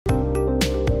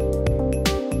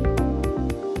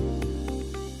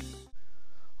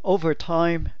Over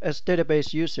time, as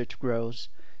database usage grows,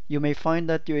 you may find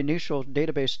that your initial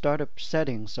database startup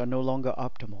settings are no longer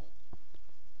optimal.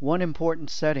 One important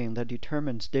setting that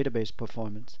determines database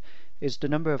performance is the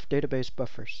number of database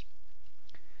buffers.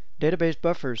 Database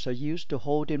buffers are used to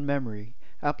hold in memory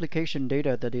application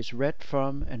data that is read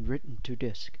from and written to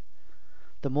disk.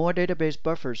 The more database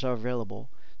buffers are available,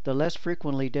 the less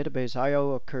frequently database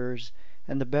I/O occurs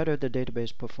and the better the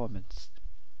database performance.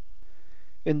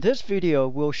 In this video,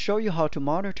 we'll show you how to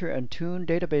monitor and tune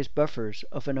database buffers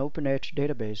of an OpenEdge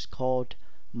database called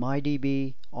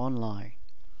MyDB Online.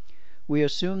 We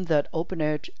assume that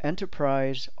OpenEdge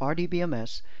Enterprise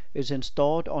RDBMS is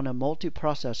installed on a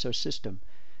multiprocessor system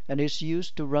and is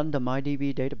used to run the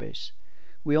MyDB database.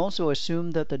 We also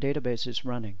assume that the database is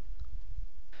running.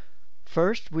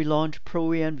 First, we launch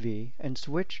ProEnv and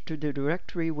switch to the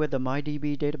directory where the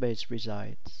MyDB database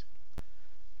resides.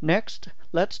 Next,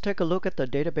 let's take a look at the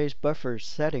database buffers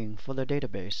setting for the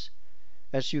database.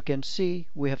 As you can see,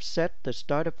 we have set the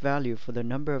startup value for the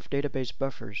number of database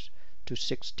buffers to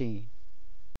 16.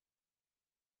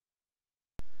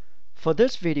 For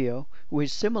this video, we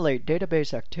simulate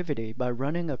database activity by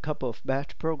running a couple of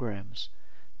batch programs.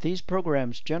 These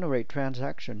programs generate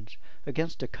transactions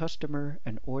against the customer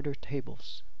and order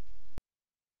tables.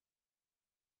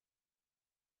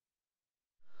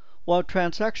 While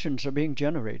transactions are being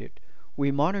generated, we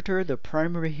monitor the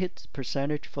primary hits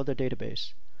percentage for the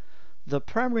database. The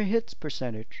primary hits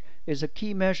percentage is a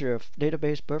key measure of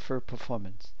database buffer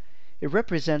performance. It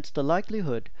represents the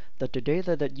likelihood that the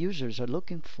data that users are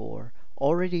looking for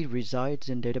already resides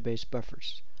in database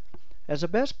buffers. As a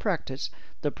best practice,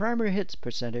 the primary hits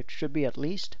percentage should be at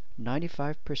least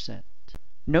 95%.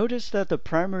 Notice that the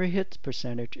primary hits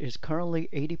percentage is currently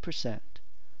 80%.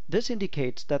 This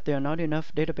indicates that there are not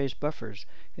enough database buffers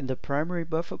in the primary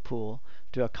buffer pool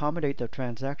to accommodate the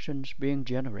transactions being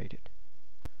generated.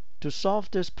 To solve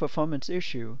this performance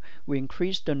issue, we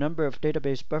increased the number of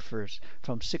database buffers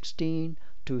from 16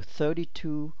 to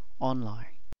 32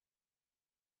 online.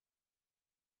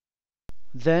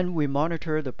 Then we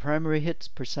monitor the primary hits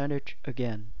percentage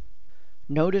again.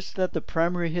 Notice that the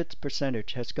primary hits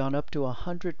percentage has gone up to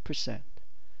 100%.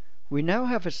 We now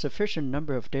have a sufficient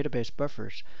number of database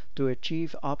buffers to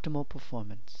achieve optimal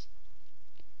performance.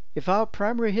 If our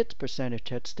primary hits percentage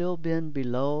had still been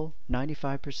below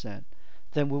 95%,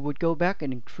 then we would go back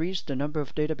and increase the number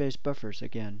of database buffers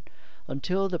again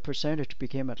until the percentage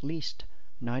became at least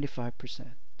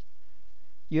 95%.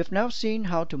 You have now seen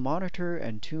how to monitor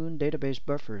and tune database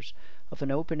buffers of an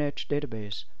OpenEdge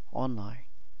database online.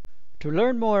 To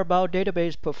learn more about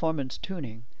database performance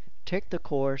tuning, take the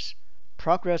course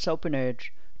Progress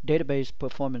OpenEdge Database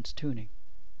Performance Tuning.